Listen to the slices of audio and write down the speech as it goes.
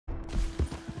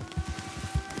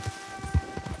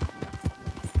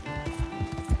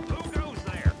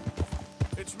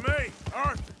It's me,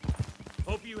 Arthur.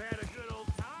 Hope you had a good old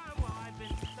time while I've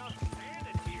been stuck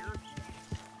stranded here.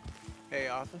 Hey,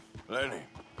 Arthur. Lenny,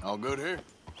 all good here?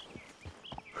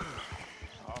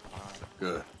 All fine.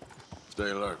 Good. Stay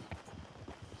alert.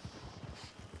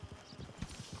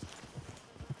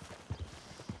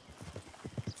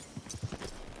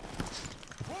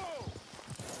 Whoa!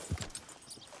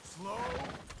 Slow.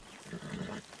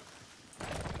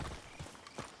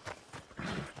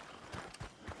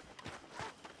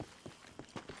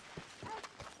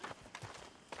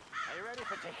 Are you ready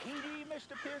for Tahiti,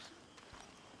 Mr. Pearson?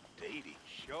 Tahiti?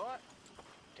 Sure.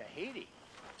 Tahiti.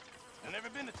 I've never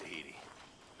been to Tahiti.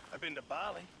 I've been to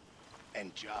Bali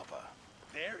and Java.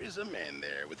 There is a man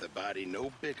there with a body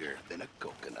no bigger than a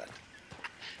coconut.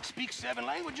 Speaks 7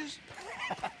 languages.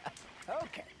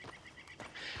 Okay.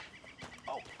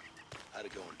 Oh, how'd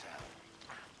it go in town?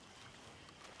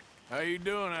 How you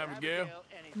doing, Abigail?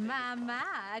 My,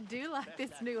 I do like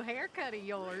this new haircut of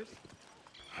yours.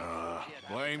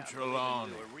 Blame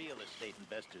Trelawney. A real estate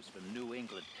investors from New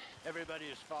England. Everybody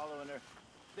is following her.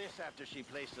 This after she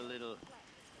placed a little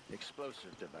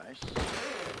explosive device.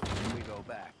 When we go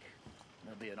back,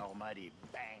 there'll be an almighty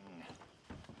bang.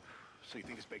 So you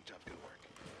think this big job's gonna work?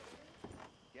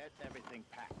 Get everything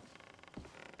packed.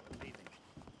 We're leaving.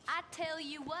 I tell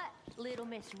you what, Little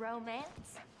Miss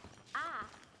Romance, I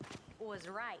was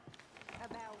right.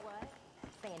 About what?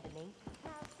 Saint Denis.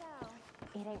 How so?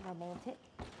 It ain't romantic.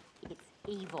 It's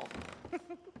evil.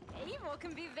 Evil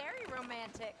can be very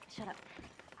romantic. Shut up.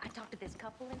 I talked to this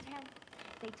couple in town.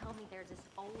 They told me there's this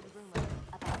old rumor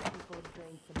about people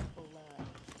drinking blood.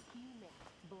 Human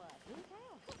blood. In town.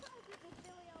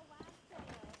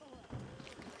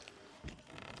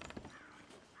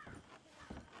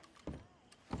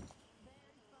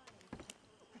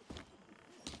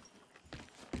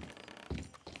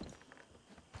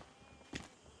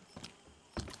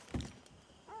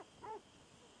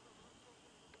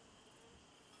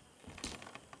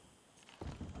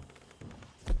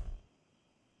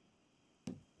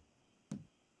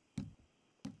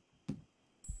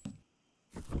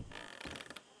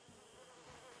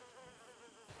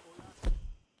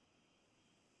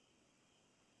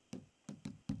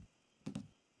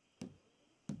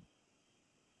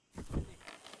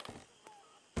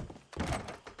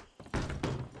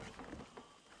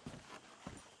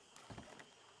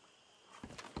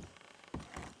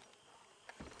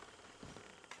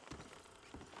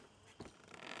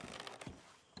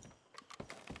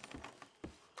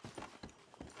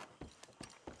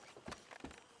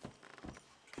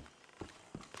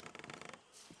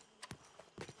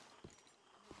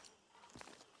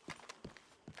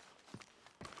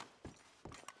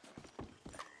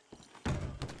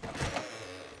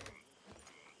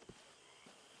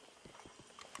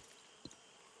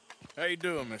 How you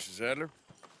doing, Mrs. Adler?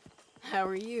 How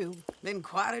are you? Been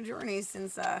quite a journey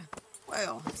since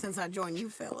since I joined you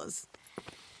fellas.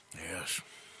 Yes.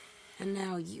 And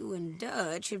now you and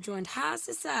Dutch have joined high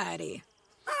society.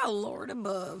 Oh, Lord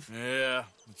above. Yeah,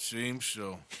 it seems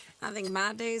so. I think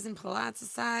my days in polite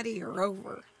society are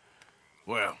over.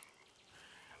 Well,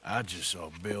 I just saw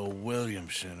Bill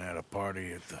Williamson at a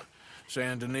party at the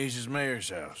San Denise's mayor's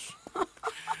house.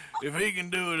 If he can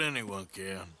do it, anyone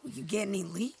can. Will you get any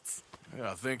leads?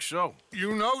 Yeah, I think so.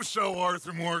 You know so,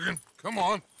 Arthur Morgan. Come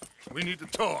on. We need to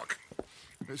talk.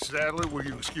 Mrs. Adler, will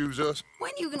you excuse us?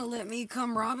 When you gonna let me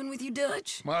come robbing with you,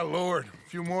 Dutch? My lord, a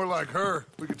few more like her,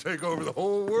 we could take over the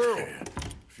whole world. Yeah.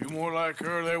 A few more like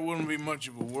her, there wouldn't be much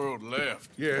of a world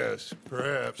left. Yes,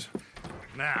 perhaps.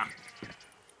 Now,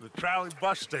 the trolley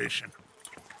bus station.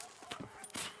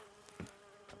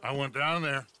 I went down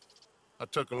there. I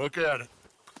took a look at it.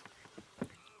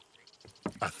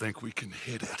 I think we can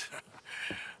hit it.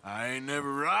 I ain't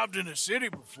never robbed in a city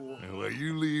before. Well,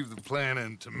 you leave the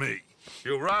planning to me.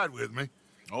 You'll ride with me.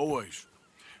 Always.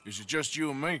 Is it just you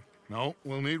and me? No,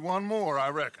 we'll need one more, I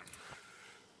reckon.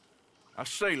 I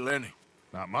say Lenny.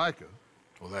 Not Micah.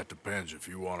 Well, that depends if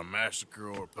you want a massacre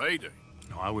or a payday.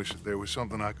 No, I wish that there was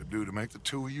something I could do to make the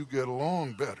two of you get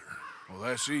along better. Well,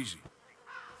 that's easy.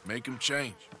 Make them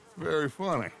change. Very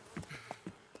funny.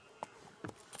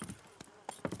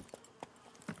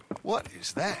 What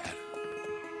is that?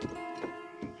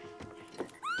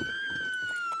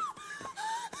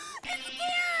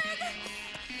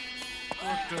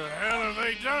 What the hell have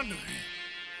they done to me?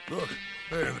 Look,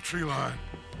 there in the tree line.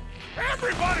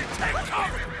 Everybody take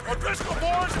cover! O'Driscoll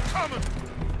boys are coming!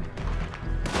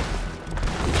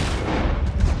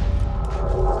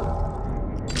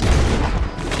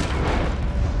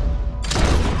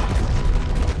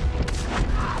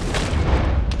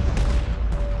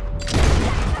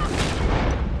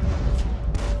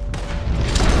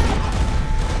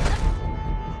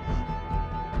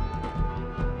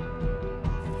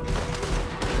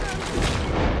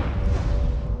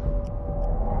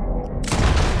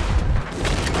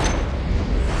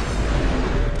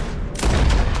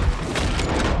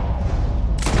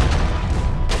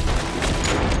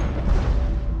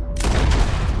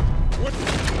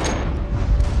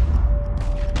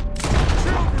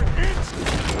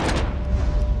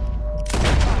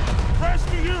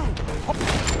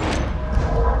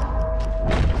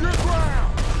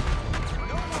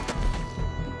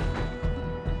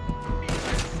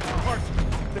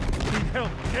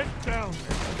 Get down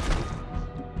there.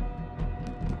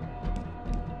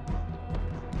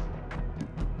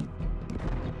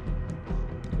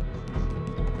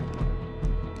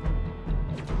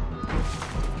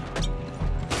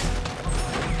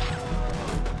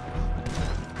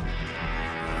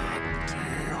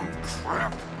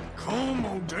 Come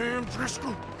on, damn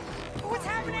Driscoll. What's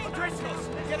happening? Driscoll's!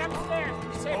 Get upstairs!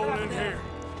 Be safe Hold up in there.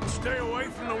 here. Stay away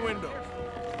from the window.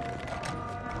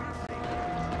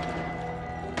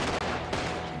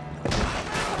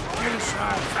 Get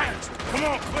inside fast. Come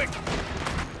on, quick.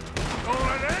 Don't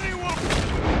let anyone...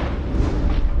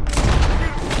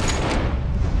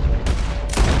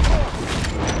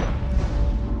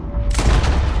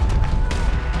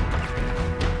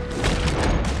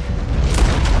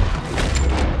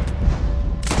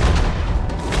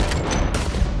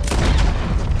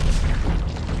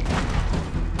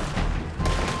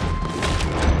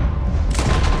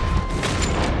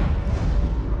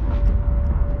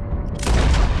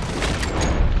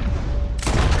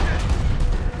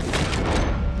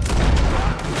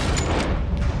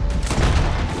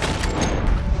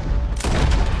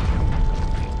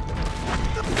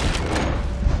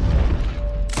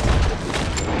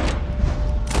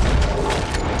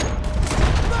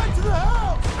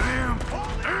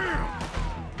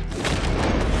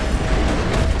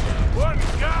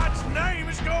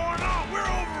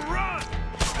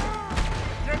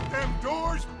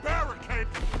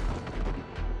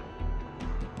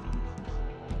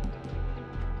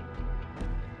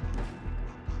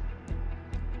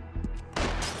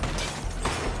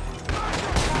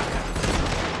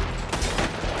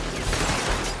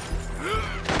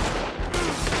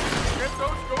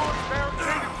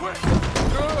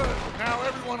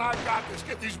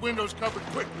 Get these windows covered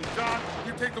quickly. John,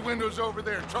 you take the windows over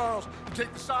there. Charles, you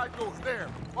take the side door there.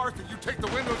 Arthur, you take the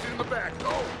windows in the back.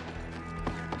 Go!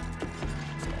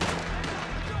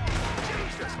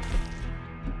 Jesus!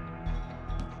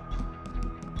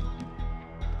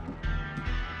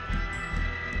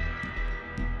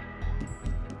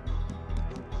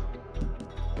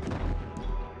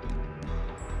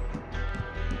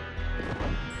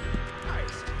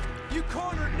 Christ. You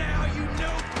cornered now, you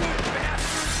no good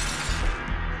bastard!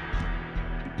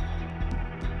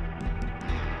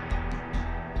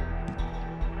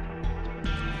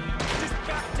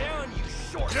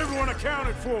 Everyone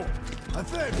accounted for. I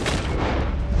think.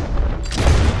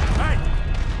 Hey!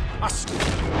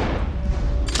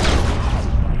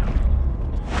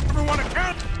 Everyone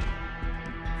accounted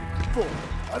for.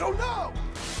 I don't know.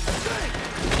 I think.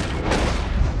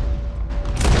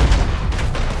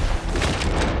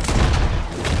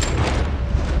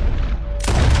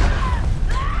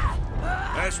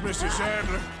 That's Mrs.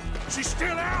 Adler. She's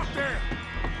still out there.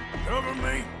 Cover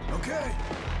me. Okay.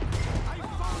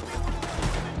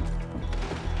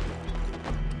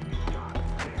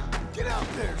 Get out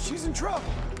there! She's in trouble!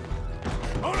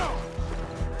 Oh no!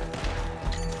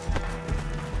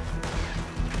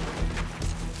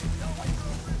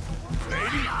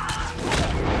 Lady!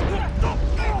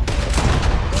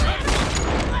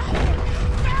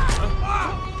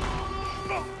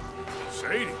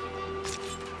 Sadie!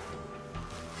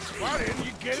 Why didn't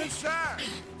you get inside?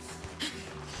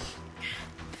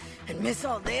 And miss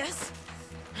all this?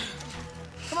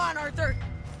 Come on, Arthur.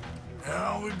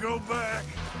 Now we go back.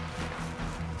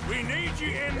 We need you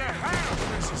in the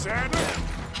house, Mrs.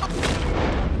 Adler.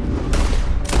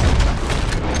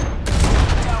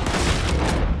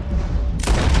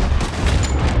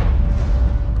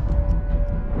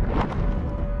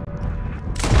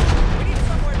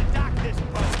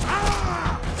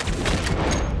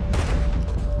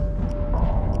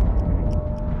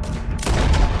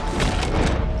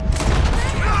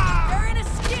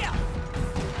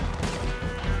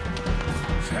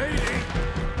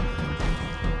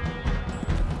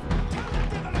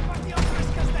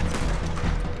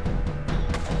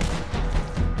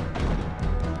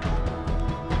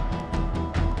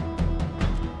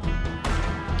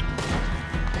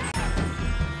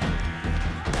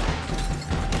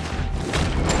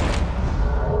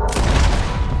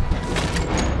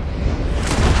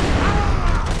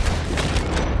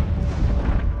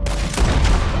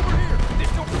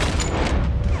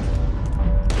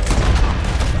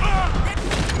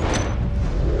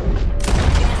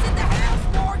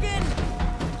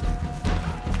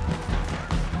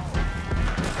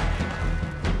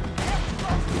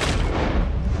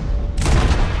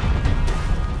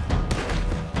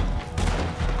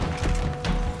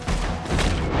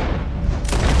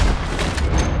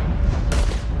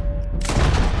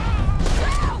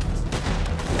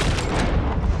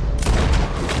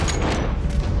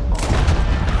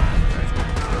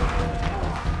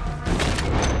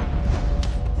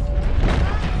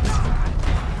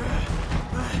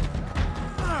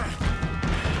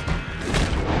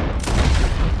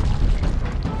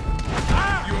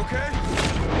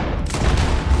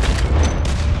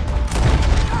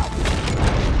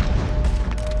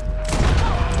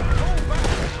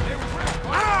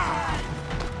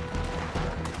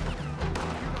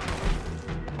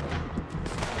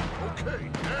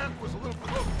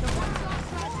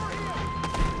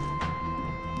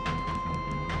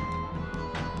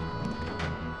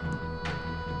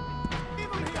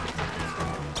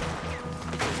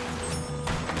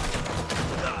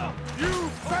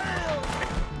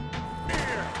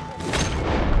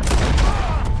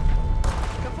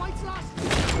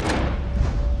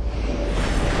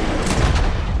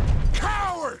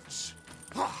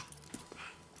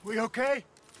 okay?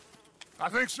 I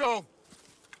think so.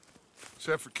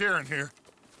 Except for Karen here.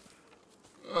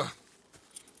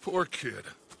 Poor kid.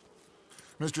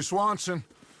 Mr. Swanson,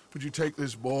 would you take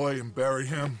this boy and bury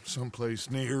him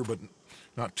someplace near, but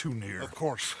not too near? Of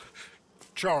course.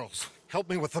 Charles, help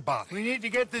me with the body. We need to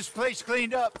get this place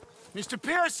cleaned up. Mr.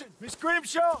 Pearson, Miss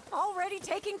Grimshaw. Already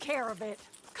taking care of it.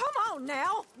 Come on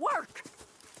now, work.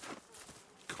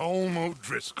 Colm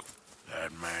O'Driscoll.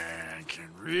 That man can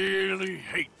really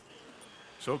hate.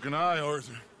 So can I,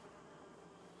 Arthur.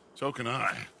 So can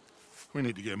I. We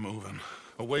need to get moving.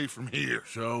 Away from here.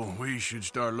 So we should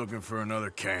start looking for another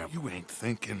camp. You ain't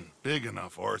thinking big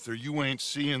enough, Arthur. You ain't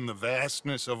seeing the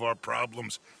vastness of our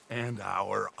problems and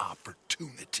our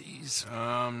opportunities.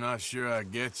 I'm not sure I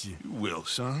get you. You will,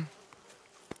 son.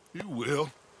 You will.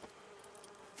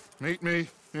 Meet me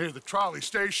near the trolley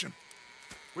station.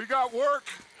 We got work.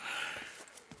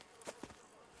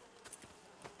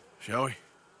 Shall we?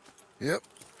 Yep.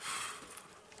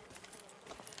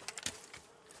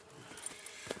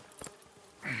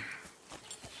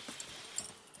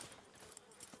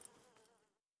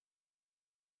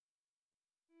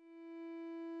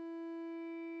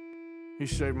 He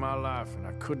saved my life, and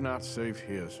I could not save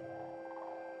his.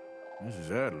 Mrs.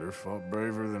 Adler fought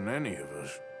braver than any of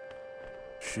us.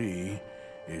 She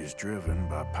is driven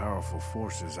by powerful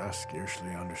forces I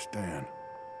scarcely understand.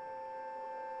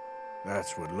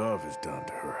 That's what love has done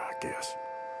to her, I guess.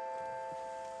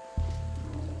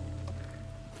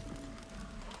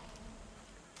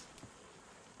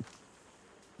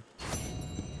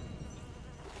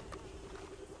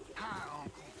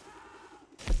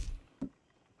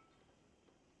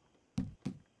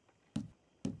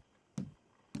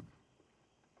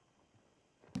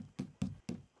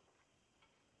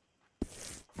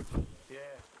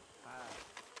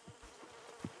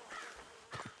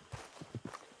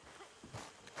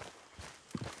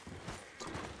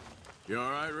 You all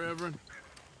right, Reverend?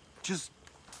 Just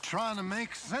trying to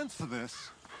make sense of this.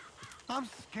 I'm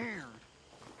scared.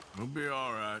 We'll be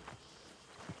all right.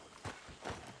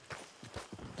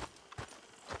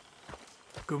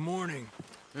 Good morning.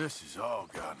 This has all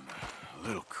gotten a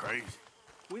little crazy.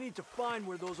 We need to find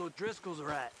where those O'Driscolls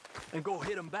are at and go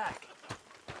hit them back.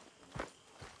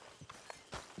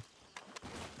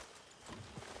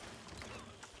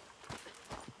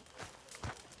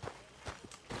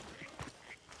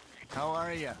 How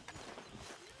are you?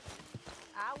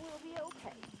 I will be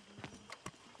okay.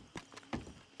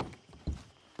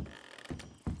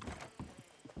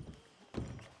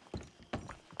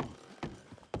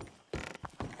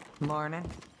 Morning.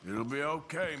 It'll be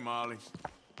okay, Molly.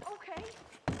 Okay.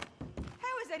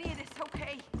 How is any of this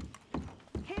okay?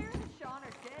 Karen and Sean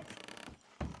are dead.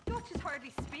 Dutch is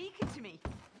hardly speaking to me.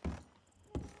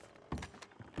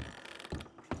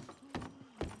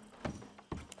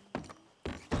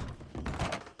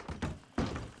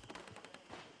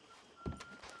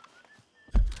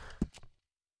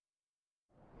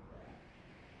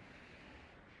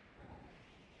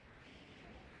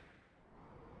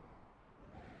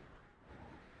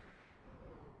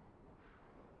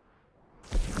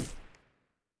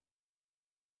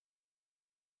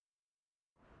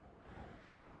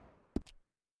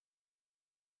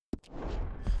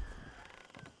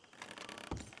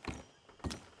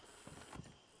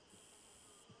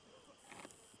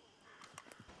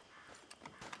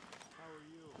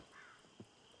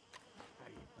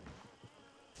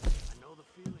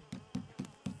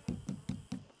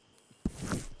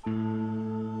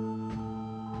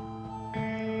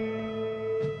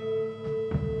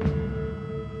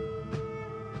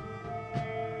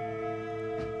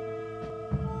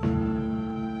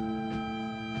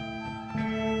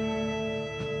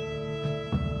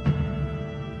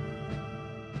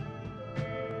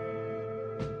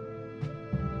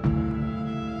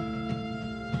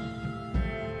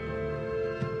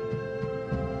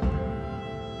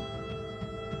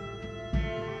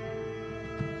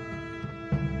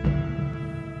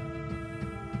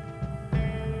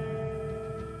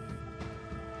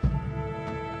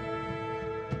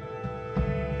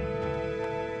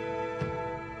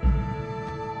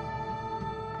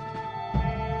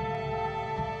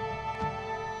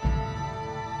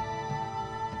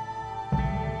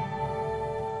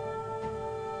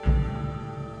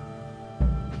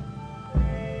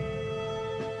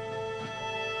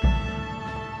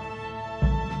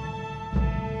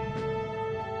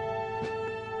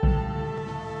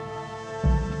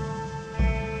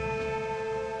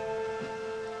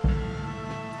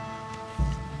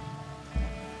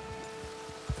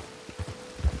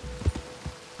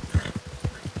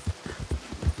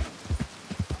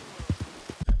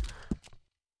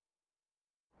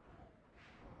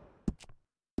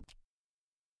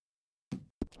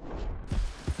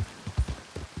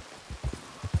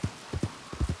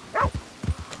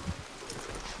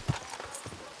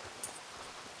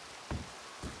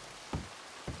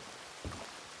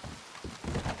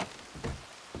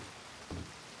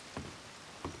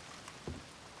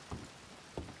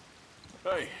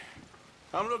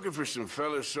 I'm looking for some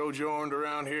fellas sojourned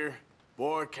around here.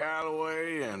 Boy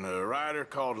Calloway and a rider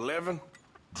called Levin.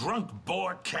 Drunk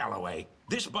Boar Calloway.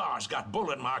 This bar's got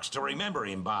bullet marks to remember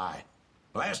him by.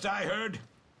 Last I heard,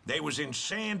 they was in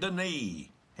Saint Denis.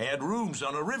 Had rooms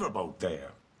on a riverboat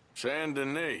there. Saint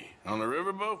Denis? On the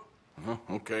riverboat?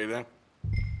 Okay, then.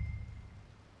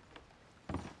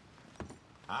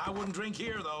 I wouldn't drink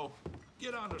here, though.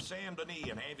 Get on to Saint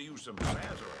Denis and have you some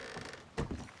Sazerac.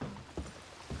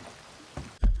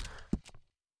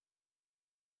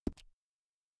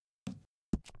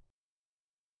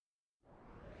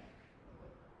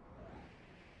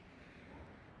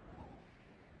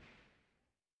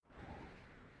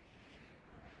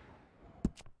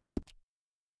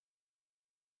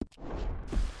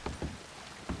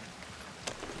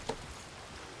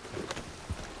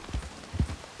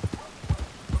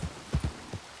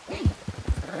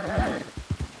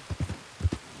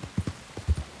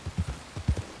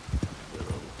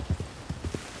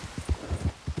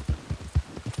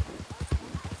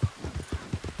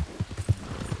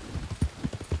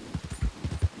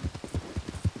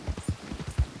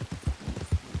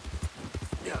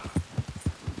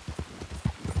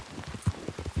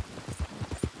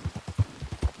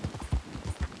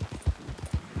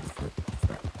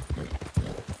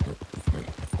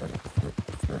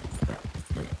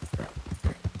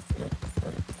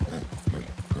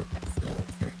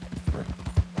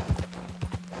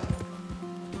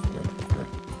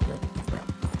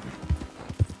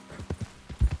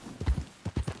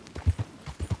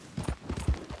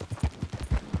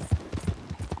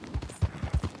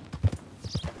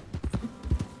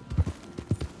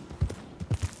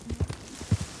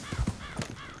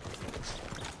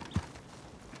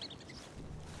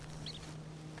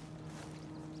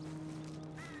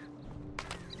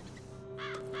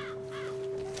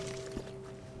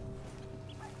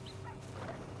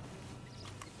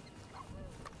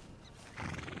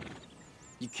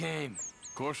 You came.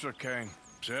 Of course I came.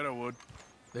 Said I would.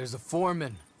 There's a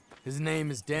foreman. His name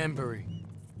is Danbury.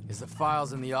 There's the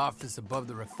files in the office above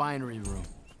the refinery room.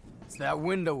 It's that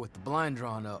window with the blind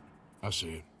drawn up. I see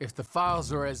it. If the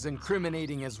files are as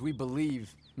incriminating as we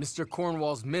believe, Mr.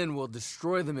 Cornwall's men will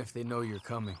destroy them if they know you're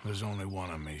coming. There's only one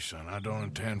of me, son. I don't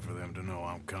intend for them to know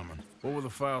I'm coming. What will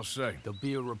the files say? There'll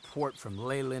be a report from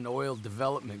Leyland Oil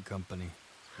Development Company.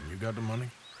 And you got the money?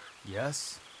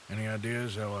 Yes? Any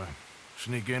ideas how I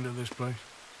sneak into this place?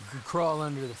 You could crawl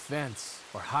under the fence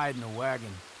or hide in a wagon.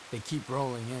 They keep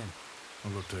rolling in.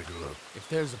 I'll go take a look. If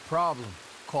there's a problem,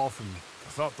 call for me. I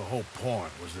thought the whole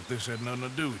point was that this had nothing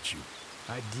to do with you.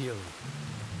 Ideally.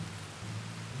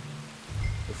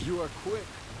 If you are quick,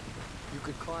 you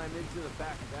could climb into the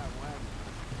back of that wagon.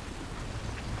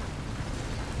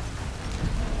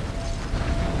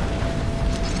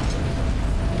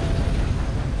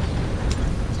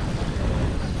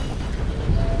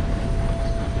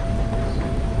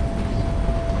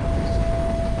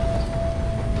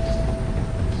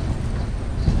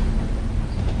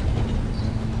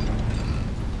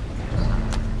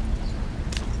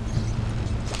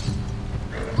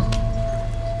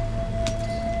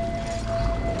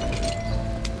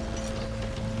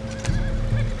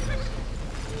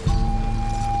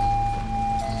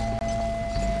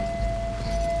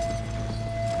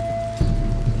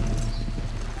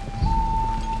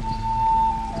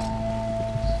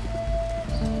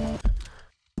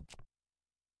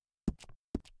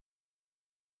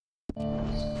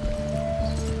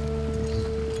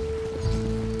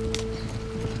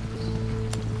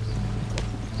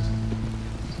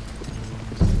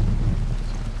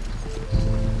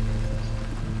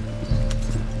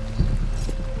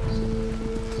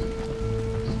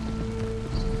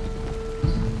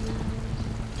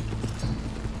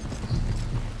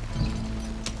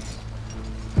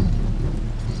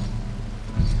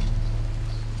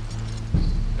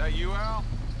 You, Al?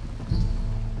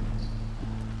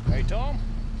 Hey, Tom?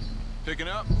 Picking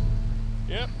up?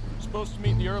 Yep. Supposed to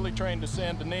meet the early train to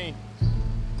Saint Denis.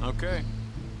 Okay.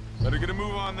 Better get a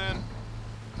move on then.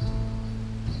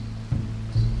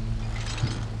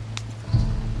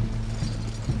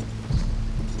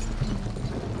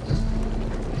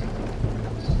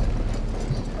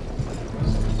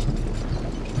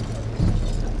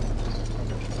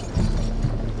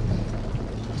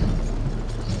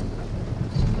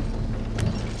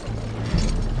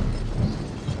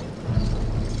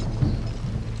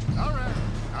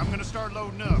 Start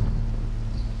loading up.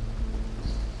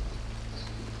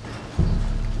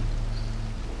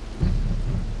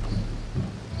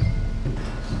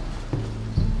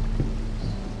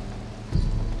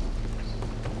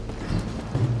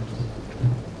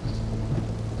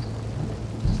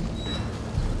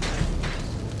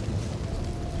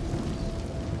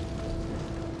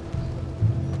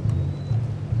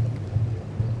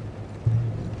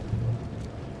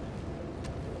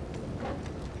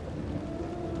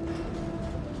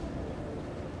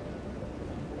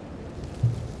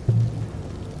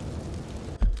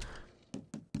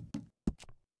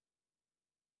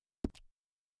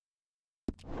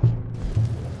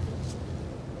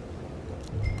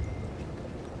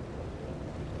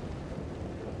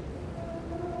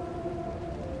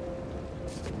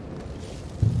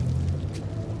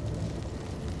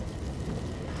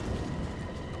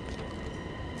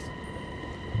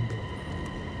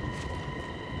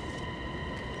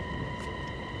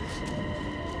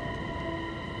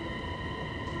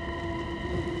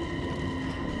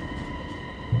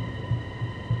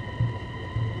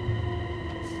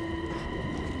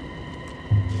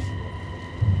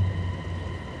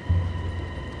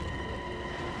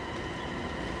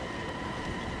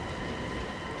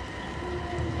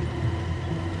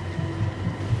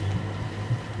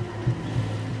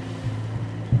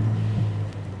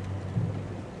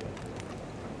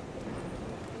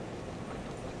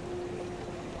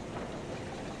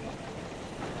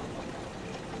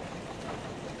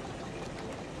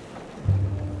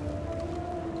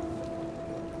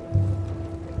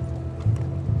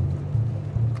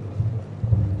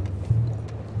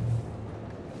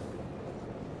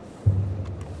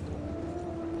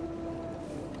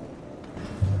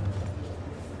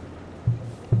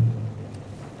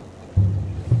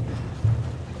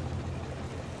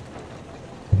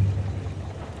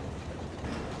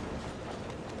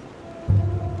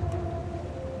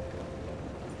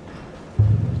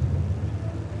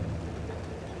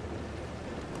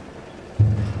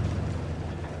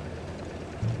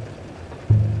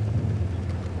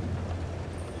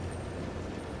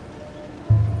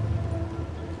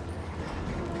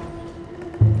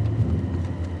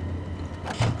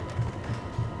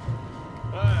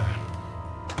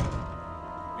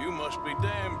 must be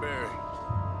Danbury.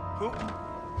 Who?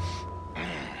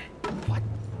 What?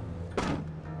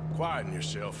 Quieten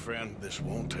yourself, friend. This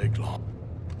won't take long.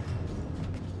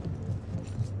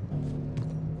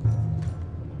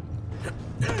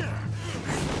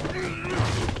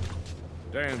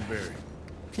 Danbury.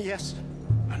 Yes?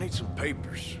 I need some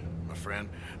papers, my friend.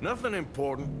 Nothing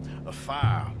important. A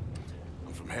file.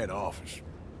 I'm from head office.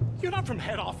 You're not from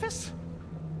head office?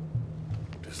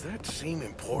 Does that seem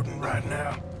important right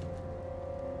now?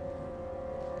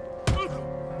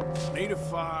 Need a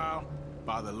file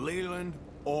by the Leland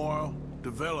Oil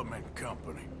Development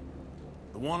Company.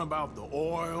 The one about the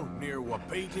oil near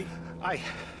Wapiti?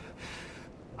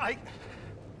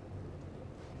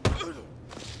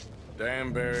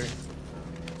 Danbury,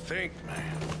 think,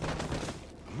 man.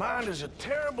 A mind is a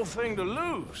terrible thing to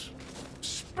lose,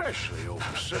 especially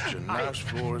over such a nice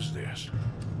floor as this.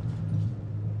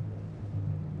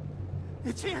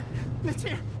 It's here. It's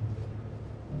here.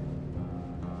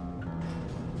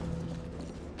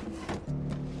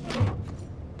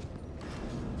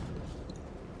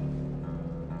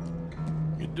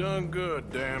 You done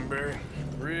good, Danbury.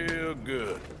 Real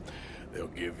good. They'll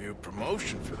give you a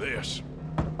promotion for this.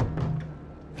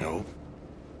 No,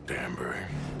 Danbury.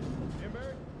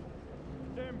 Danbury?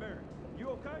 Danbury, you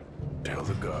okay? Tell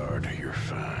the guard you're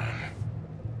fine.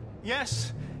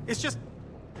 Yes. It's just...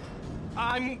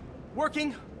 I'm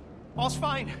working. All's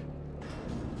fine.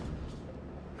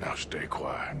 Now stay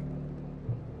quiet.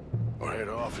 Or head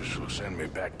office will send me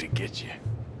back to get you.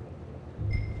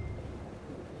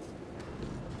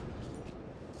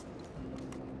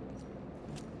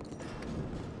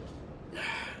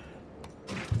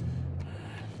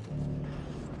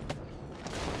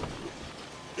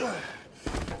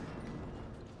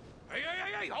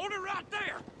 Hey, hold it right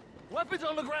there! Weapons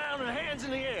on the ground and hands in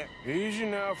the air. Easy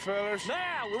now, fellas.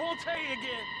 Now, we won't tell you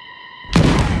again.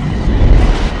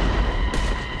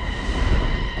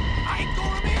 I ain't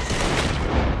gonna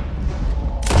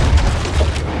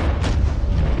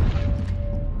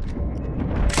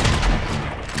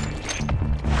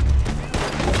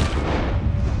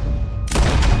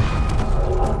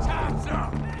Time's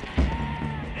up!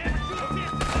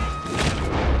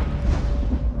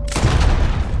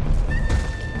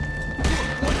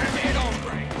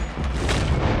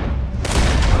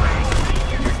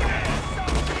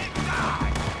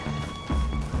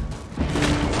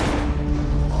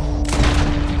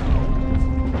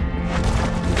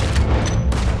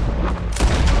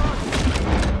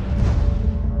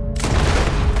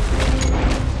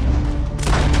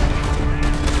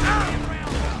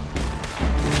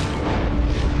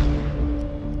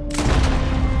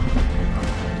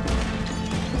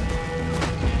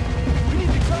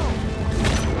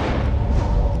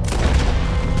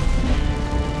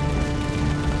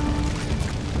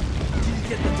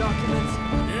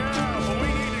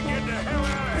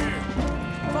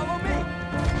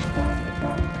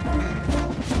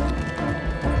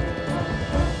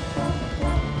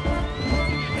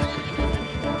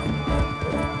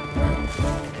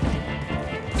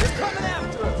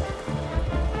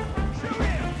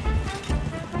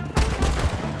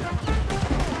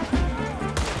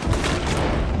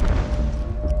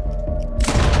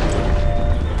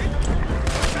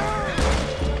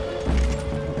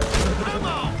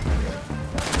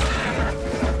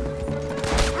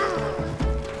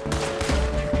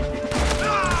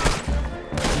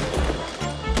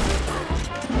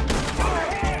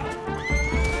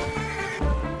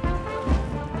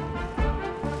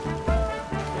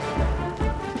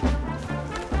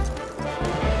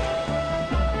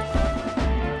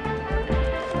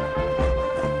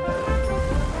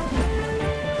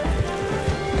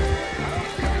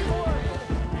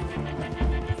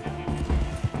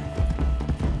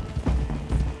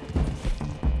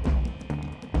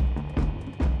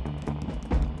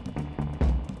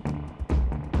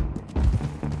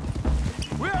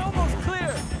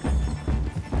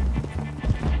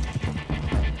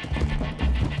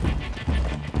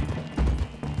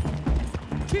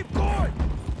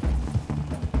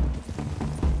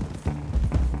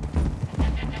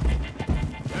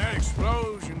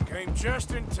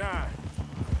 Just in time.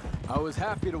 I was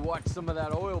happy to watch some of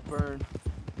that oil burn.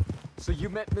 So you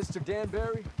met Mr.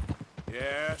 Danbury?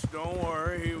 Yes, don't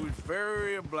worry. He was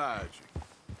very obliging.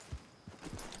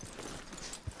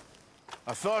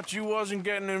 I thought you wasn't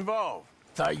getting involved.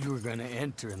 Thought you were gonna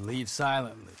enter and leave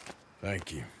silently.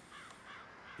 Thank you.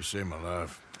 You saved my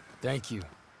life. Thank you.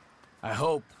 I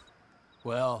hope.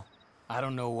 Well, I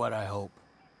don't know what I hope.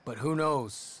 But who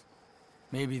knows?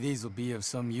 Maybe these will be of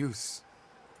some use.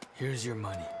 Here's your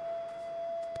money.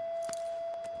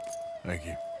 Thank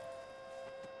you.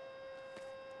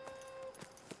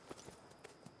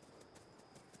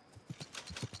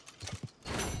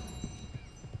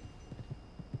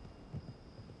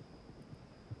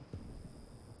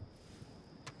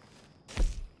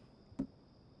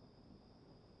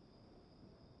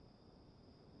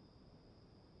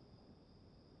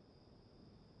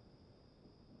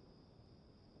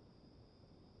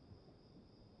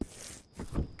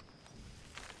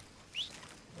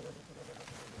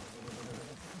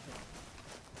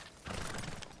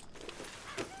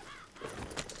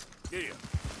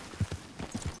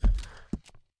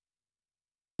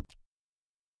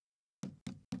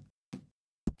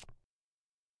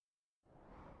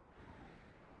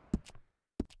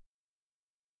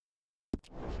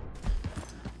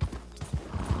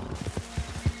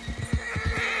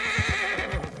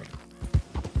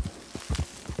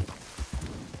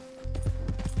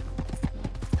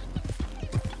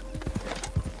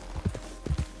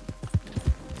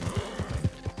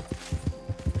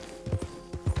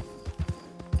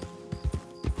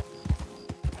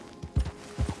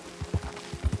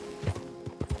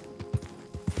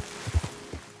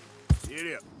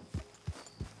 Giddy up.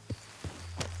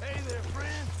 Hey there,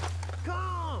 friend.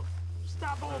 Come!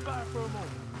 Stop on by for a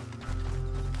moment.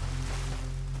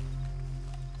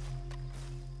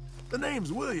 The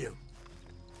name's William.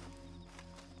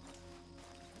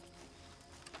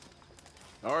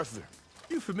 Arthur.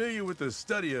 You familiar with the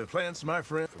study of plants, my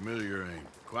friend? Familiar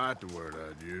ain't quite the word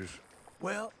I'd use.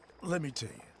 Well, let me tell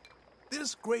you.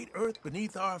 This great earth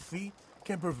beneath our feet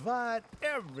can provide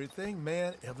everything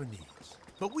man ever needs.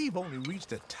 But we've only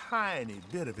reached a tiny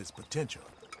bit of its potential.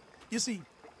 You see,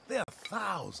 there are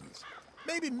thousands,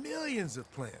 maybe millions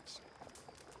of plants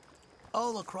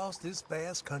all across this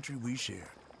vast country we share.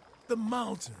 The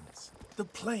mountains, the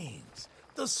plains,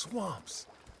 the swamps.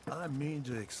 I mean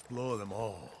to explore them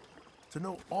all, to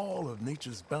know all of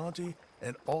nature's bounty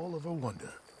and all of her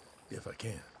wonder, if I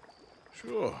can.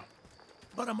 Sure.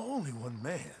 But I'm only one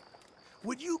man.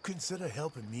 Would you consider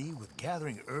helping me with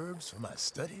gathering herbs for my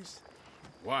studies?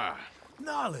 Why?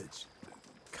 Knowledge,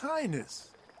 kindness,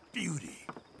 beauty.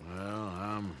 Well,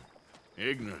 I'm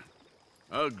ignorant,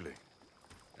 ugly,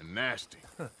 and nasty.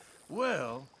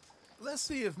 Well, let's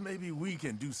see if maybe we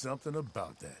can do something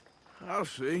about that. I'll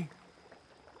see.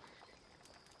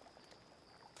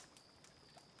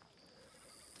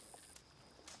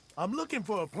 I'm looking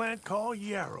for a plant called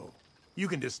yarrow. You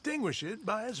can distinguish it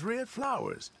by its red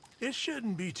flowers. It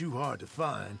shouldn't be too hard to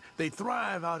find. They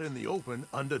thrive out in the open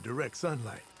under direct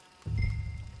sunlight.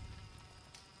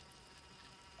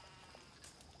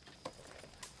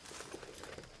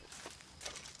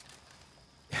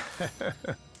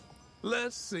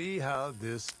 Let's see how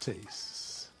this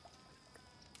tastes.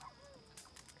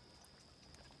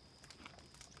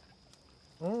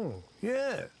 Oh,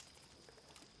 yeah.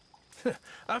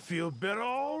 I feel better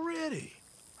already.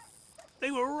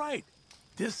 They were right.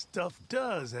 This stuff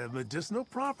does have medicinal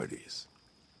properties.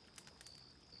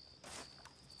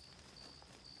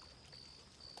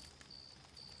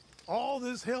 All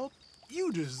this help,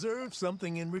 you deserve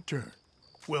something in return.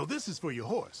 Well, this is for your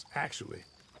horse, actually.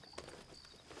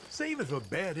 Save it for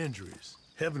bad injuries.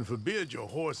 Heaven forbid your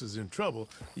horse is in trouble.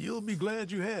 You'll be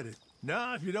glad you had it.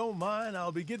 Now, if you don't mind,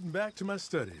 I'll be getting back to my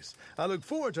studies. I look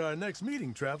forward to our next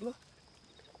meeting, traveler.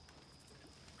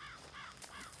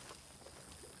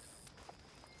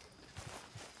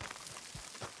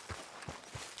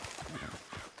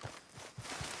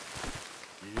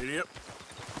 Giddy up.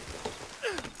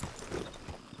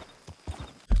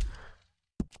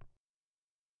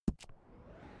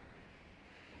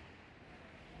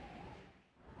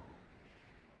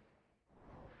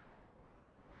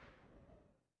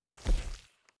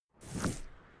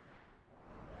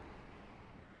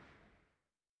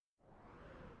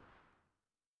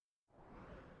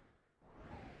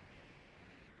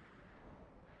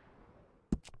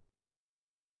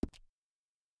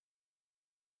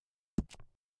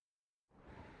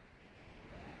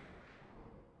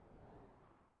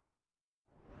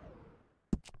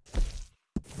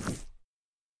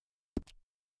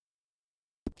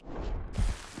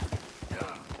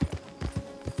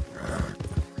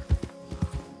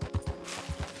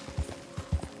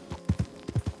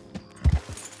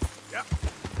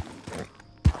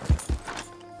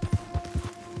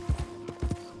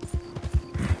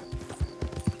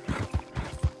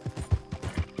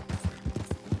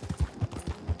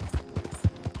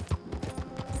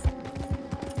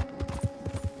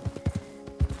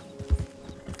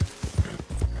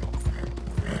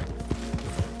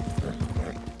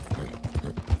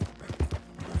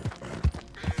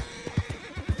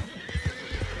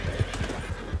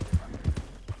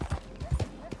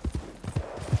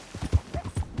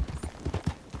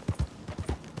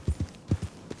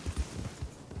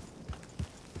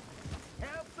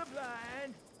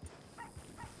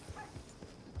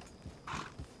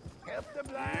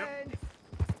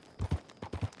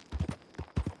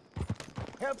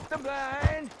 Help the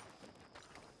blind!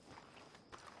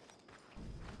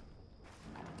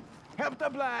 Help the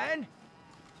blind!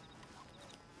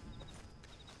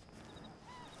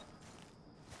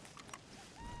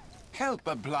 Help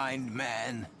a blind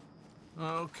man.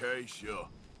 Okay, sure.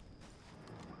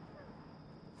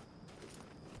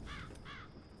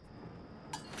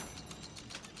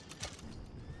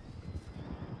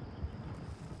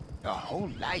 Your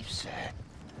whole life, sir.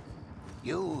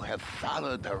 You have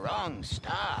followed the wrong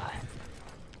star.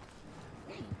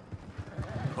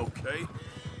 Okay.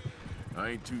 I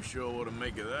ain't too sure what to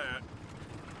make of that.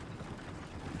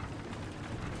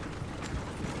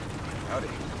 Howdy.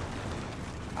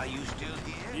 Are you still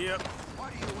here? Yep.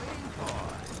 What are you waiting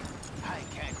for? I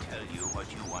can't tell you what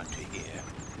you want to hear.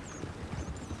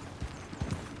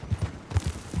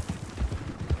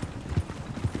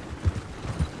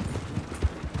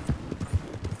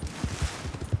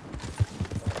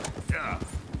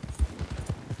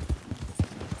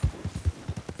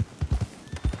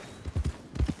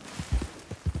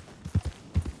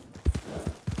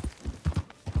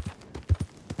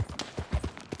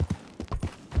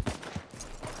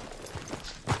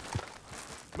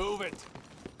 Move it!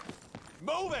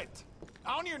 Move it!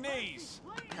 On your knees!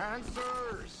 Kind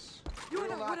sirs, You're we'll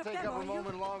not one not of take them, up are a you?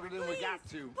 moment longer than we got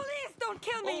to. Please don't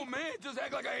kill me! Oh, man, just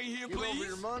act like I ain't here, Give over please.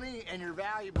 your money and your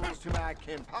valuables to my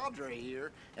compadre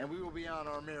here, and we will be on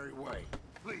our merry way.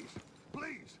 Please,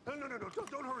 please. No,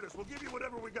 don't hurt us. We'll give you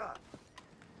whatever we got.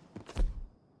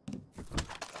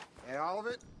 And all of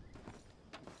it?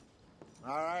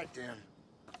 All right, then.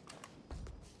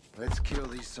 Let's kill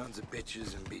these sons of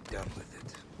bitches and be done with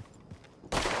it.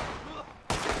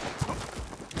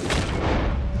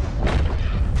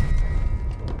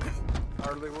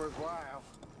 Hardly worthwhile.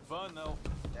 Fun, though.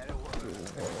 That it was. That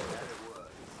it was.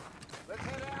 Let's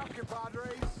head out,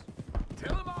 compadres.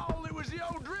 Tell them all it was the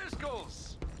old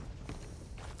Driscolls.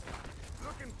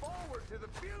 Looking forward to the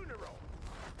funeral.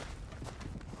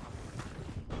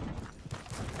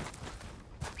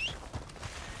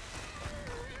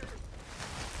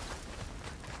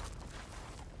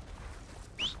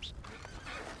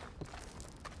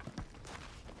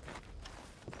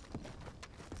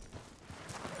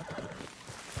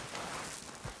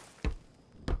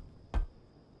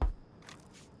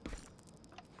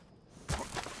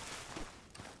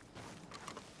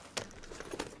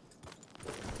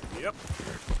 Yep.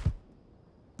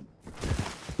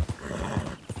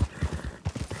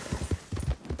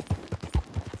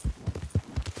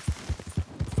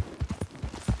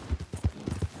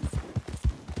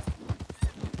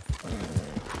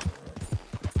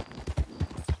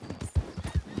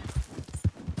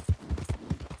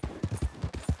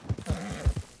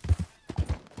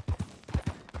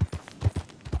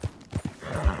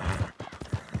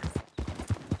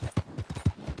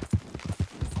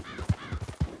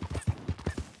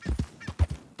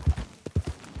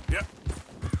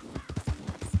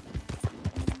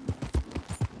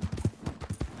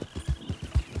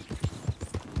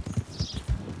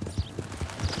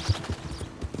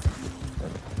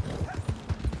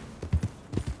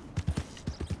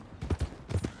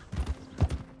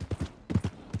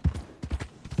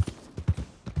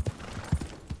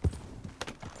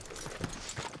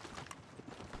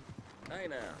 Hey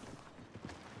now.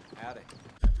 Howdy.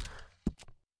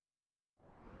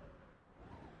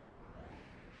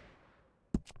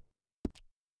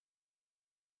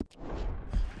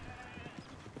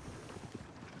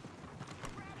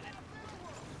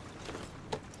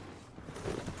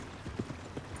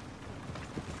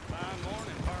 Fine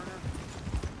morning, partner.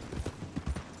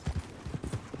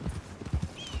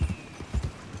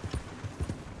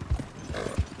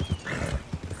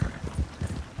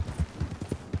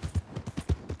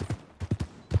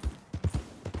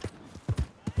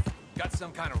 Got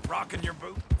some kind of rock in your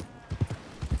boot?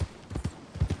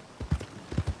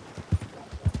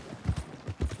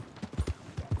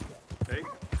 Hey.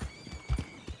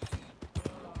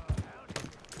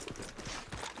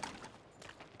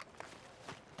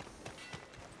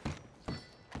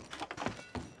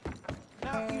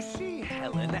 Now, you see,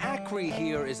 Helen, Acri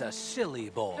here is a silly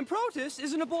boy. And Protus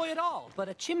isn't a boy at all, but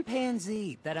a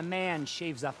chimpanzee that a man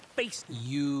shaves a face.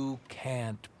 You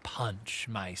can't punch,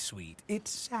 my sweet.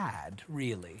 It's sad,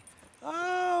 really.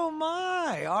 Oh,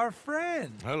 my, our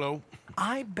friend. Hello.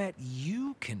 I bet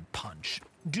you can punch.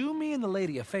 Do me and the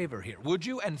lady a favor here, would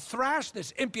you? And thrash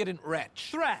this impudent wretch.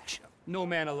 Thrash! No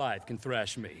man alive can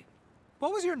thrash me.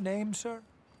 What was your name, sir?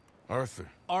 Arthur.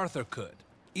 Arthur could.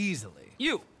 Easily.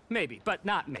 You, maybe, but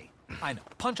not me. I know.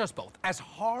 Punch us both. As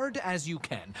hard as you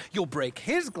can. You'll break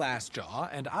his glass jaw,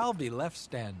 and I'll be left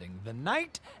standing. The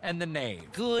knight and the knave.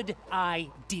 Good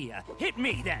idea. Hit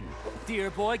me, then. Dear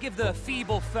boy, give the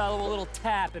feeble fellow a little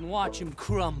tap and watch him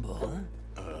crumble.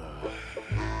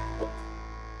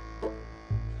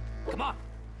 Come on.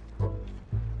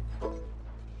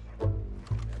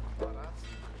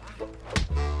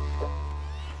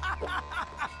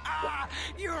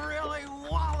 You really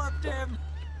walloped him.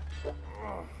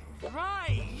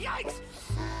 Right, yikes!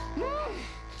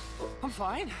 I'm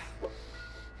fine.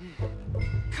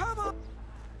 Come on.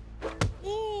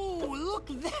 Ooh, look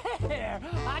there!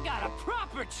 I got a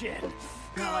proper chin.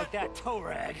 Not like that toe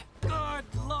rag. Good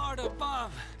Lord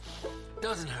above.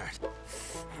 Doesn't hurt.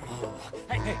 Oh.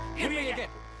 Hey, hit me again.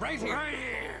 Right here. Right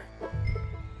here.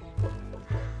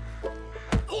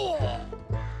 Oh.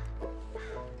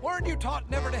 Weren't you taught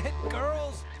never to hit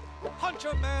girls? Punch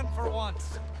a man for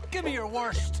once. Give me your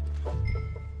worst.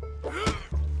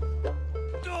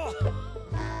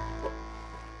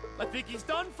 I think he's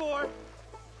done for.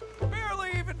 Barely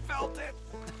even felt it.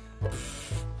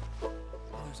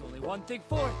 There's only one thing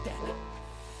for it, then.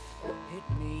 Hit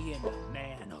me in the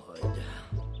manhood.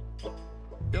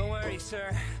 Don't worry,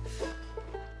 sir.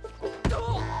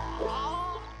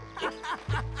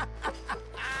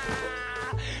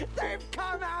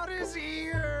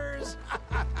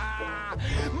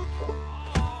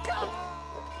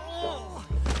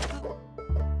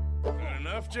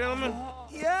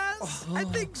 I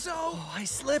think so. Oh, I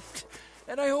slipped.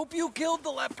 And I hope you killed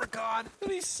the leprechaun.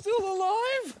 And he's still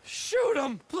alive? Shoot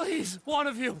him, please, one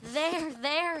of you.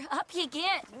 There, up you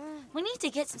get. We need to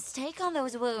get some steak on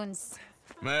those wounds.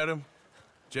 Madam,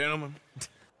 gentlemen,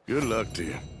 good luck to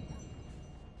you.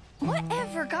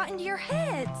 Whatever got into your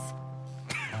heads?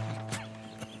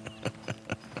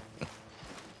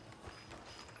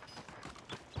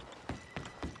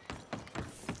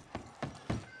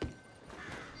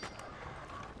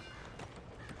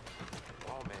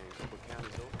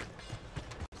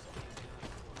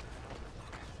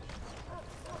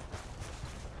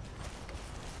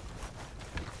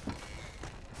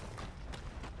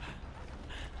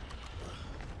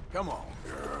 Come on,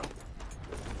 girl.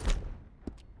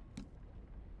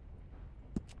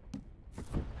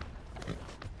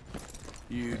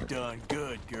 You done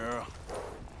good, girl.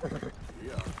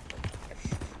 Yeah.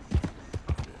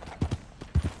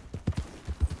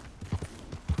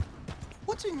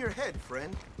 What's in your head,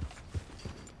 friend?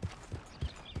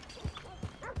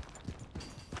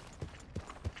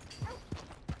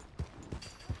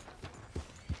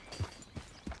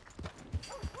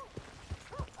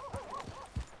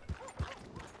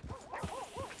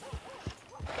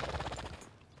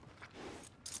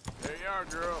 There you are,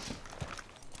 girl.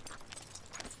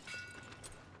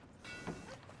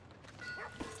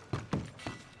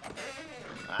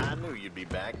 I knew you'd be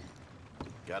back.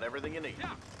 Got everything you need.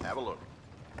 Have a look.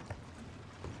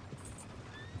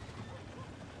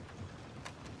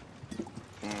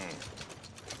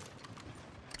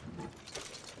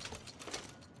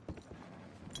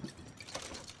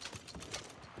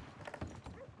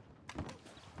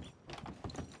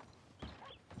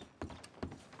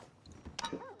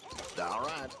 All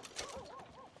right.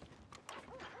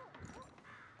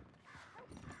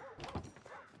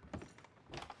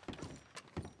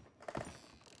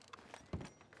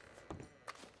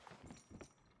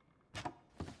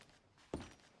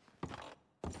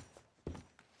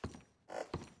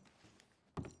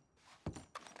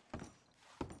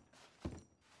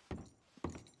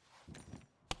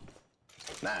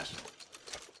 Nice.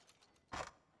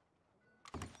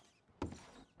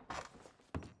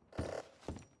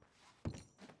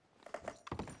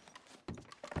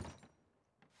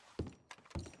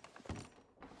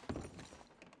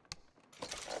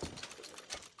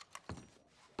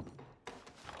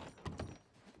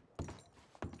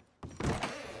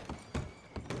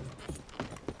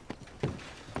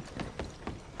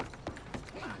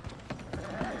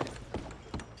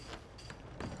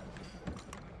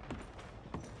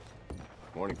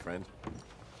 Morning, friend.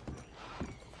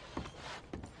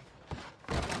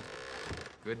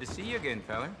 Good to see you again,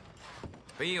 feller.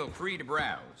 Feel free to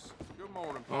browse. Good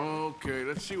morning, Paul. Okay,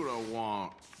 let's see what I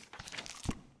want.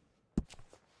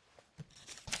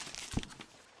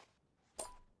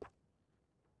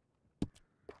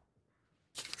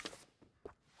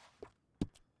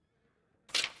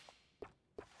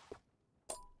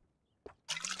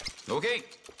 Okay.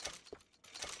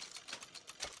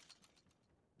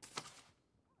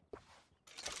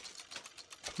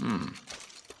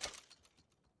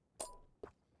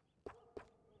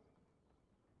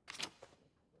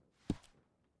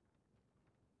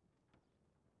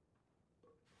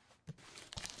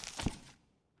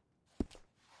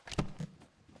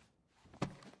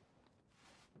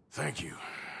 Thank you.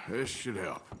 This should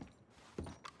help.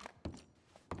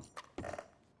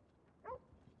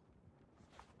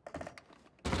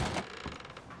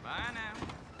 Bye now.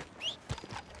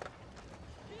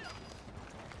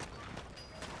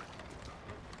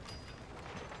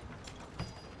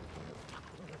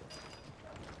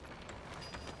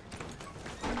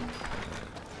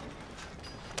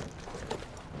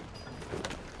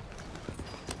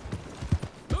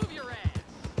 Move your ass.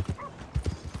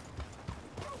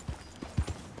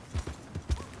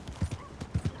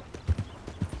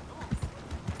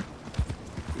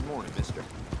 Good morning, mister.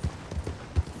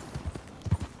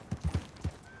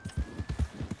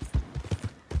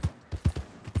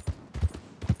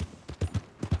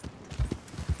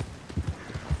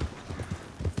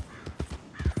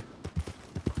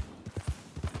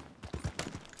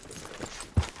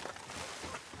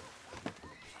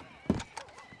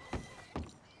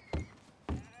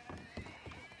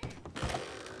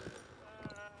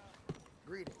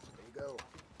 Greetings. There you go.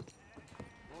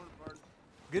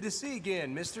 Good to see you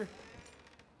again, mister.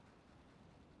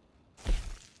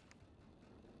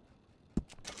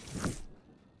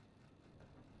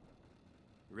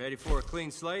 Ready for a clean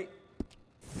slate?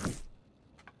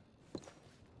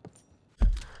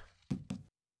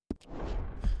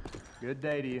 Good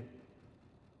day to you.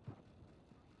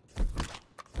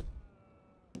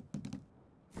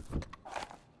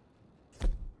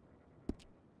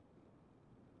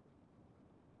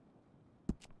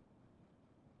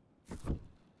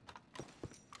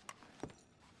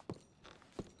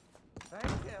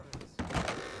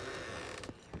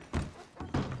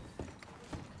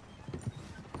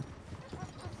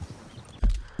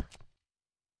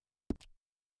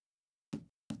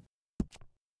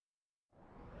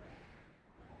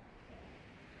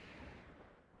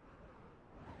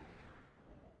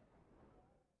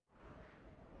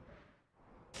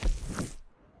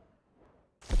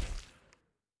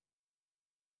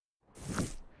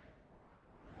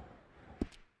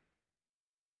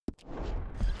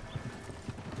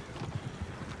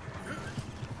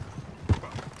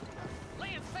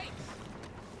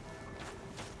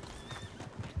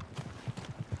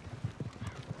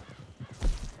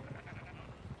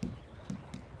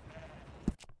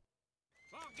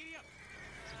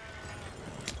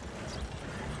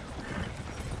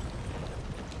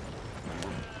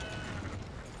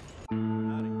 This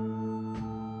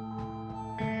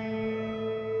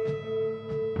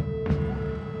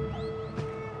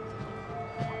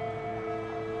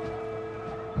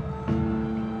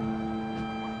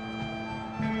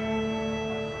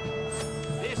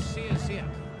is it.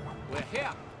 We're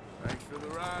here. Thanks for the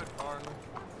ride, partner.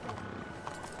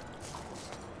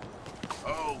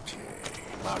 Okay,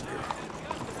 my girl.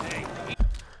 Hey,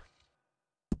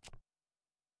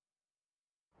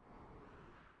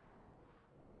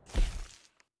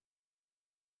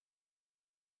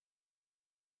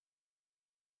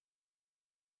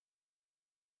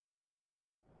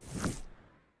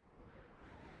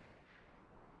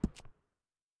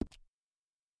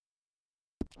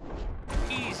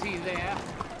 easy there.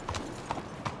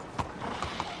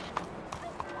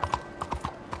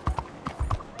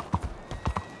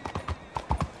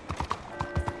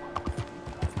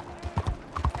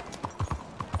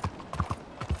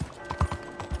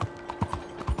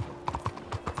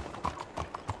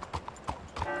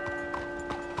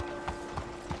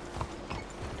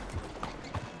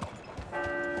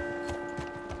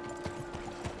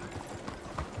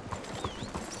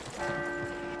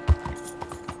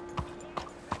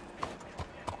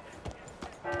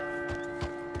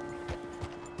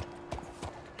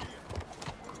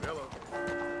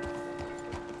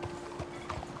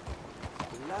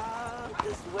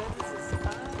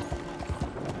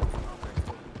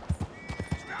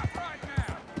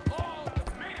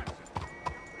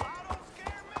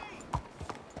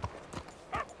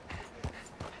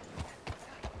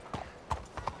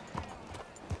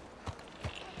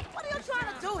 What are you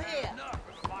trying to do here?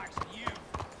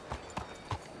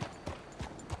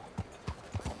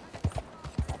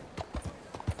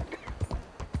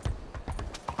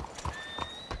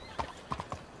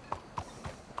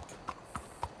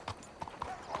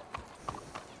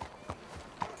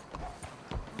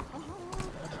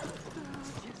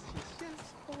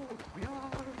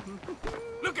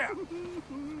 Look out!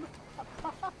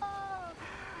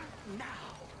 Now,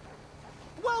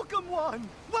 welcome one,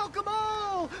 welcome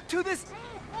all to this.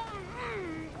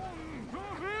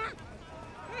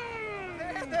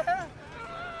 There.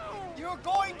 You're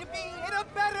going to be in a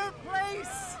better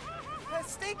place.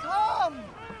 Stay calm.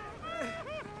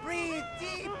 Breathe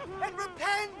deep and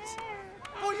repent,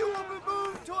 for you will be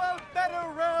moved to a better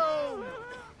realm.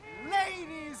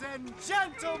 Ladies and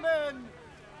gentlemen,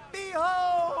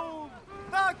 behold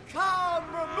the calm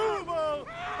removal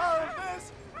of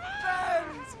this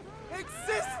man's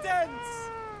existence!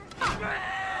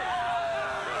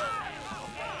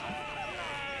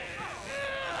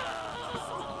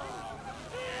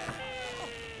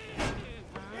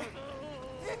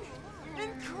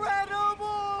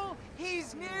 Incredible!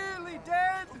 He's nearly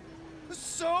dead!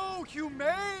 So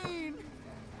humane!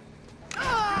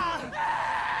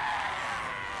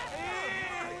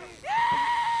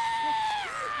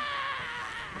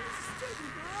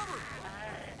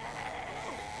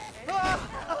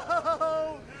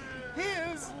 Oh,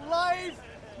 his life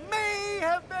may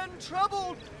have been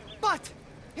troubled, but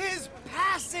his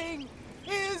passing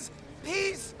is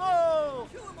peaceful.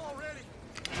 Kill him already.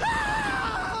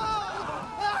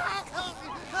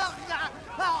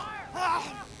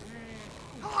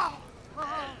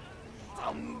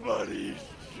 Somebody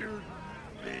shoot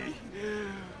me,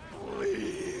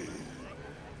 please.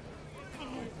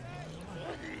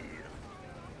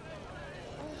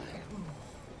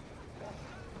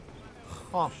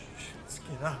 Oh, let's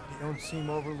get up. You don't seem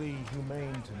overly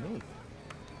humane to me.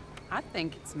 I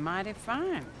think it's mighty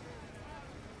fine.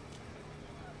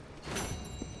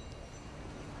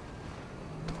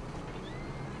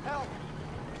 Help!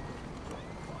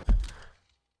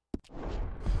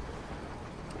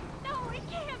 No, it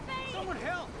can't be! Someone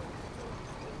help!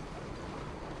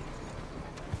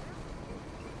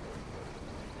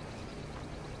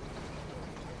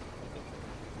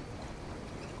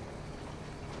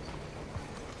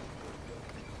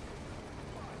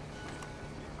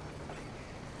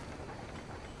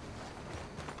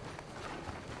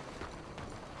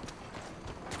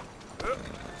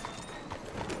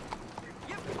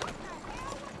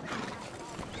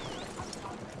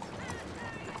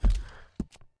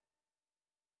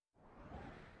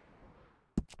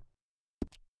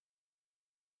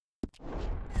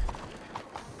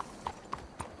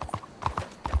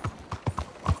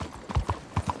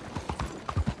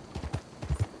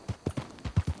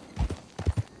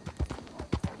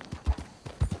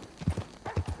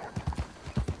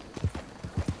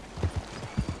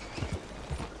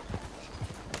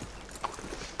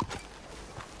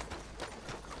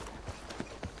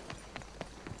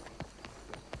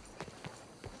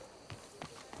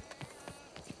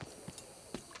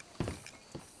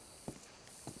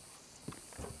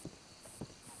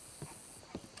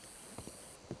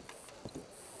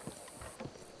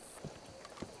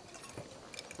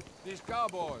 these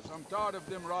cowboys. I'm tired of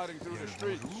them riding through the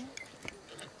streets.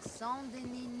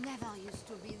 Saint-Denis never used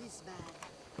to be this bad.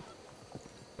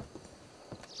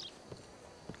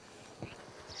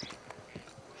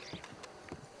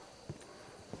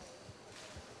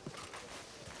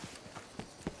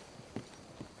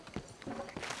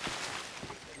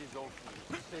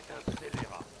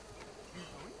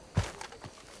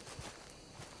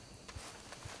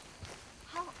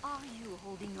 How are you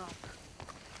holding up?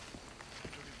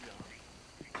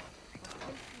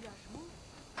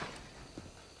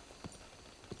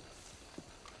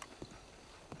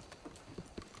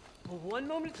 One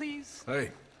moment, please.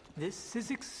 Hey. This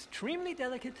is extremely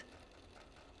delicate.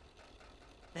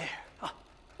 There. Ah,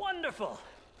 wonderful.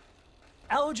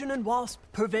 Algernon Wasp,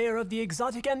 purveyor of the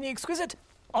exotic and the exquisite.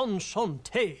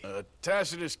 Enchanté.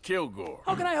 Tacitus Kilgore.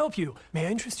 How can I help you? May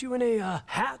I interest you in a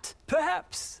hat,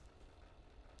 perhaps?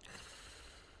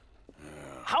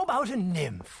 How about a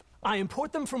nymph? I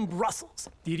import them from Brussels.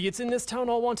 The idiots in this town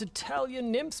all want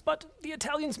Italian nymphs, but the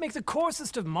Italians make the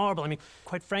coarsest of marble. I mean,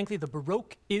 quite frankly, the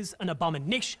Baroque is an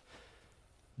abomination.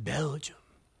 Belgium.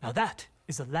 Now that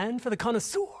is a land for the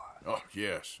connoisseur. Oh,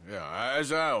 yes. Yeah,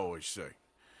 as I always say.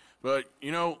 But,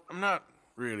 you know, I'm not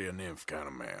really a nymph kind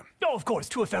of man. Oh, of course,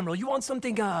 too ephemeral. You want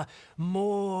something,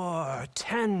 more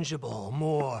tangible,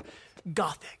 more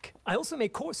gothic. I also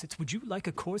make corsets. Would you like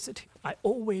a corset? I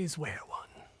always wear one.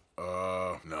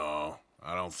 No,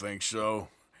 I don't think so.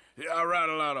 Yeah, I ride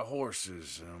a lot of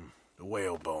horses. The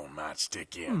whalebone might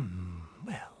stick in.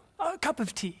 Well, a cup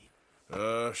of tea.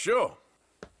 Sure.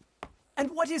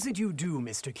 And what is it you do,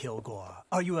 Mr. Kilgore?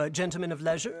 Are you a gentleman of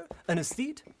leisure? An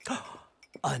aesthete?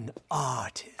 An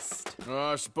artist?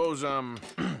 I suppose I'm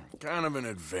kind of an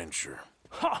adventurer.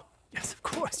 Ha! Yes, of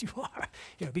course you are.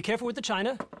 Here, be careful with the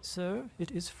china. Sir,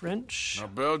 it is French.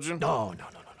 Not Belgian? No.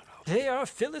 They are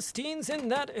Philistines in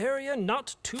that area,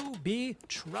 not to be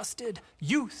trusted.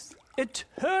 Youth,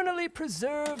 eternally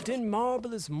preserved in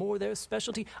marble, is more their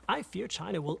specialty. I fear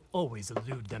China will always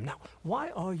elude them. Now,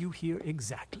 why are you here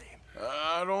exactly?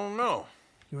 I don't know.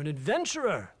 You're an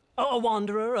adventurer, a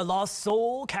wanderer, a lost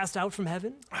soul cast out from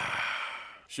heaven?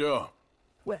 Sure.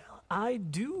 Well, I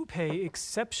do pay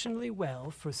exceptionally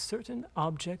well for certain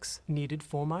objects needed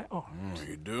for my art.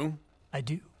 You do? I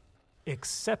do.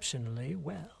 Exceptionally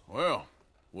well. Well,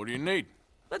 what do you need?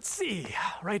 Let's see.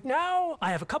 Right now, I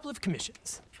have a couple of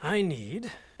commissions. I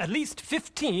need at least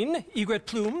 15 egret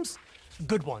plumes.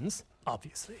 Good ones,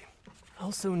 obviously. I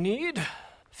also need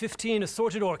 15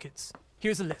 assorted orchids.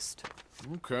 Here's a list.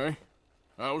 Okay.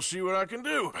 I will see what I can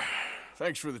do.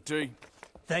 Thanks for the tea.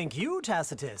 Thank you,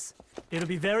 Tacitus. It'll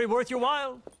be very worth your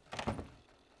while.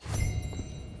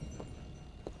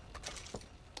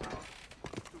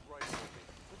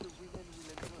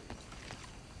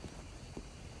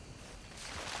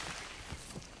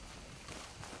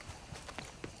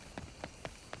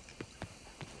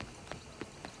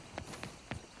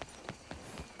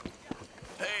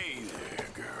 Hey there,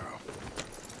 girl.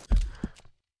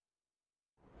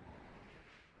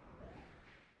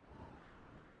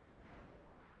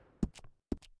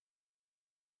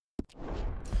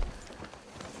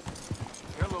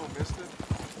 Hello, mister.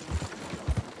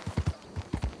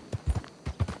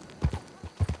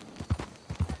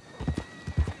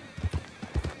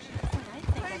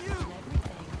 Hey, you!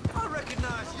 I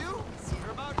recognize you.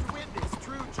 You're about to witness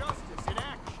true justice in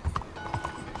action.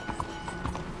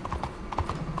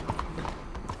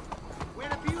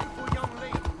 When a beautiful young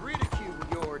lady ridiculed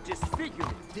your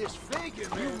disfigurement.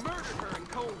 Disfigurement? You murdered her in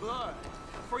cold blood.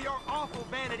 For your awful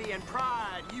vanity and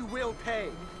pride, you will pay.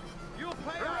 You'll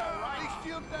pay all right. At least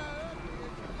you'll die.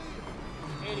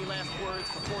 Any last words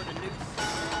before the noose?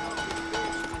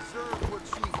 Bitch deserves what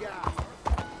she got.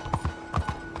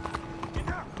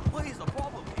 What is the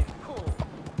problem here? Cool.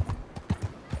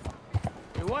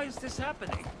 Hey, why is this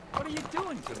happening? What are you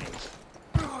doing to me?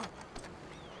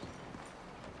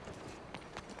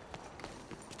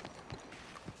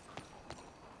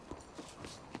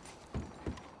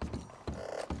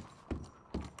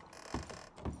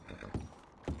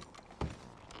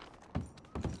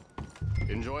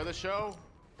 Enjoy the show,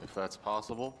 if that's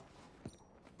possible.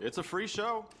 It's a free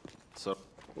show, so...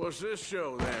 What's this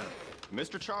show, then?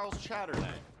 Mr. Charles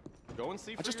Chatterley. Go and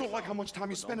see for I just don't like how much time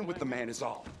you're spending with the man is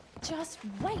all. Just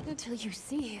wait until you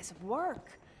see his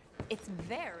work. It's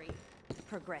very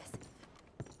progressive.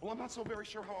 Well, I'm not so very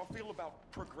sure how I feel about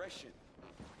progression.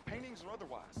 Paintings or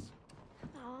otherwise.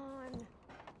 Come on.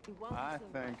 You won't I have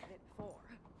seen think it before.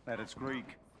 that it's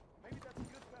Greek. Maybe that's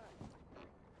a good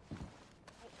thing.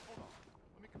 Hold on.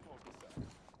 Let me compose this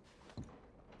up.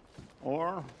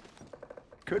 Or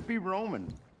could be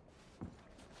Roman.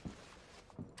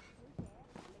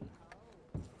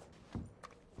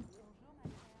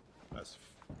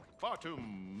 too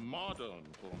modern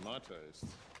for my taste.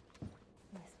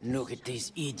 Look at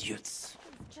these idiots.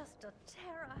 Just a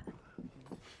terror.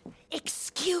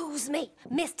 Excuse me,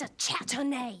 Mr.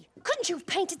 Chatternet. Couldn't you have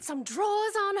painted some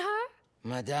drawers on her?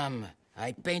 Madame,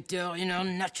 I paint her in her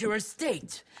natural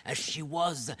state, as she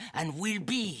was and will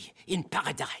be in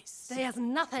paradise. There's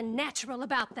nothing natural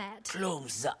about that.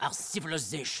 Clothes are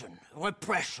civilization,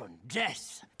 repression,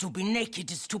 death. To be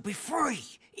naked is to be free,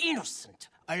 innocent,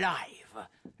 alive.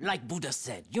 Like Buddha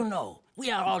said, you know, we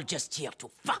are all just here to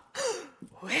fuck.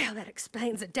 Well, that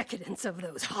explains the decadence of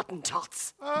those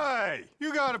Hottentots. Hey,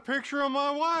 you got a picture of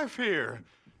my wife here.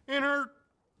 In her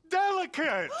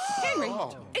delicates. Henry,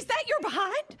 is that your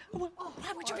behind?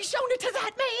 Why would you be showing it to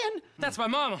that man? That's my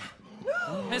mama.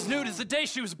 As nude as the day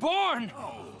she was born.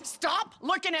 Stop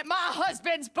looking at my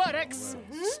husband's buttocks.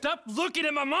 Stop looking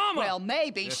at my mama. Well,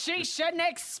 maybe she shouldn't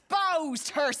have exposed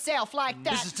herself like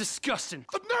that. This is disgusting.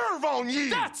 The nerve on you!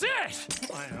 That's it!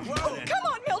 Come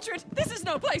on, Mildred. This is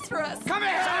no place for us. Come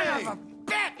here! Son of a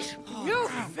bitch! You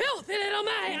filthy little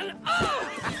man! Oh!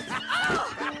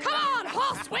 Oh! Come on,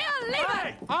 horse, we'll leave it!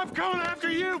 Hey, I'm coming after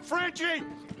you, Frenchie!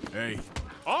 Hey.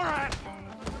 All right.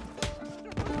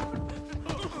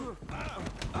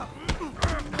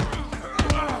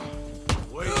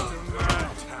 Wasting my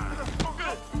time.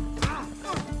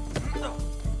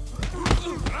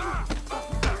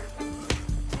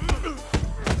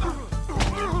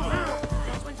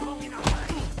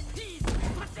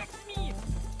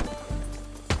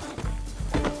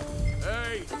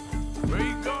 Hey, where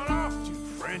you gone off to,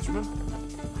 Frenchman?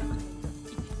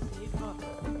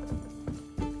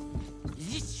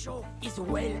 This show is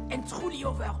well and truly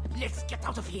over. Let's get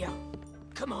out of here.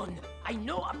 Come on, I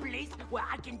know a place where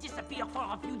I can disappear for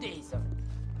a few days.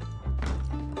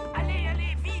 Allez,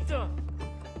 allez, vite!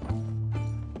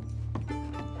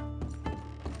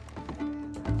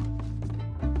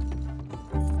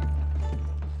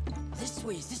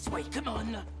 This way, come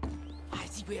on! I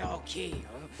think we are okay.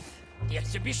 The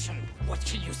exhibition, what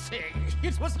can you say?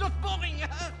 It was not boring,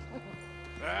 huh?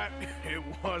 That it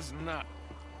was not.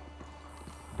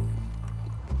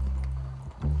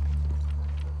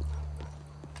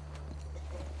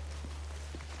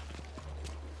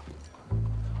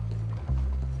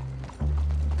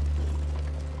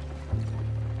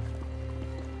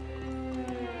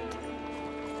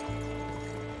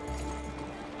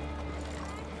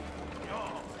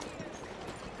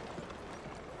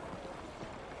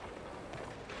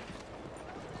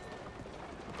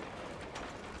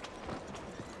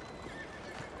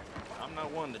 I'm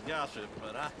not one to gossip,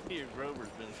 but I hear Grover's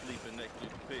been sleeping next to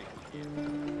the pig.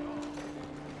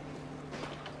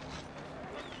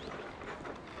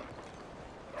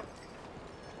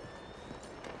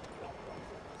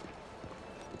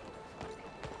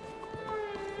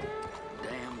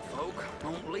 Damn folk,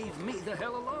 don't leave me the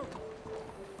hell alone.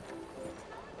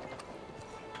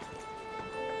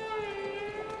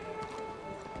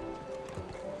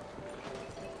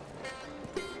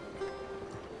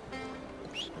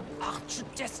 Arch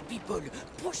test people,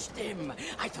 push them.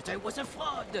 I thought I was a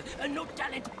fraud, a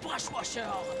no-talent brushwasher.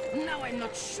 Now I'm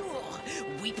not sure.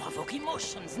 We provoke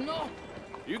emotions, no?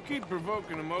 You keep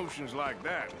provoking emotions like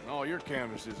that, and all your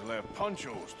canvases will have punch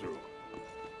holes through.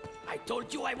 I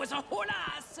told you I was a whole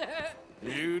ass.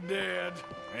 You did,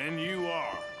 and you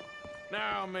are.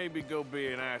 Now maybe go be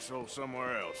an asshole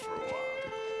somewhere else for a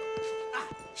while. Ah,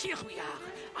 here we are.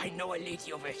 I know a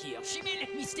lady over here. She may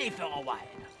let me stay for a while.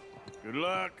 Good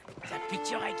luck. That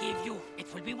picture I gave you,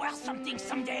 it will be worth something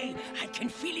someday. I can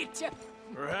feel it.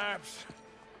 Perhaps.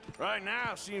 Right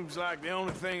now, seems like the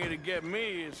only thing it'd get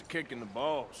me is a kick in the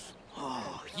balls.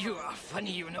 Oh, you are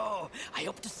funny, you know. I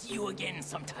hope to see you again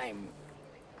sometime.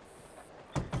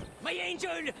 My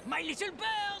angel, my little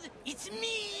bird, it's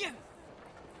me!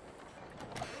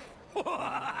 Go!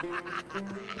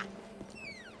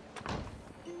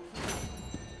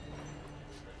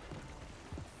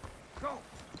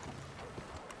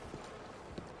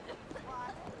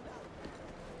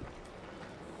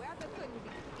 Where couldn't be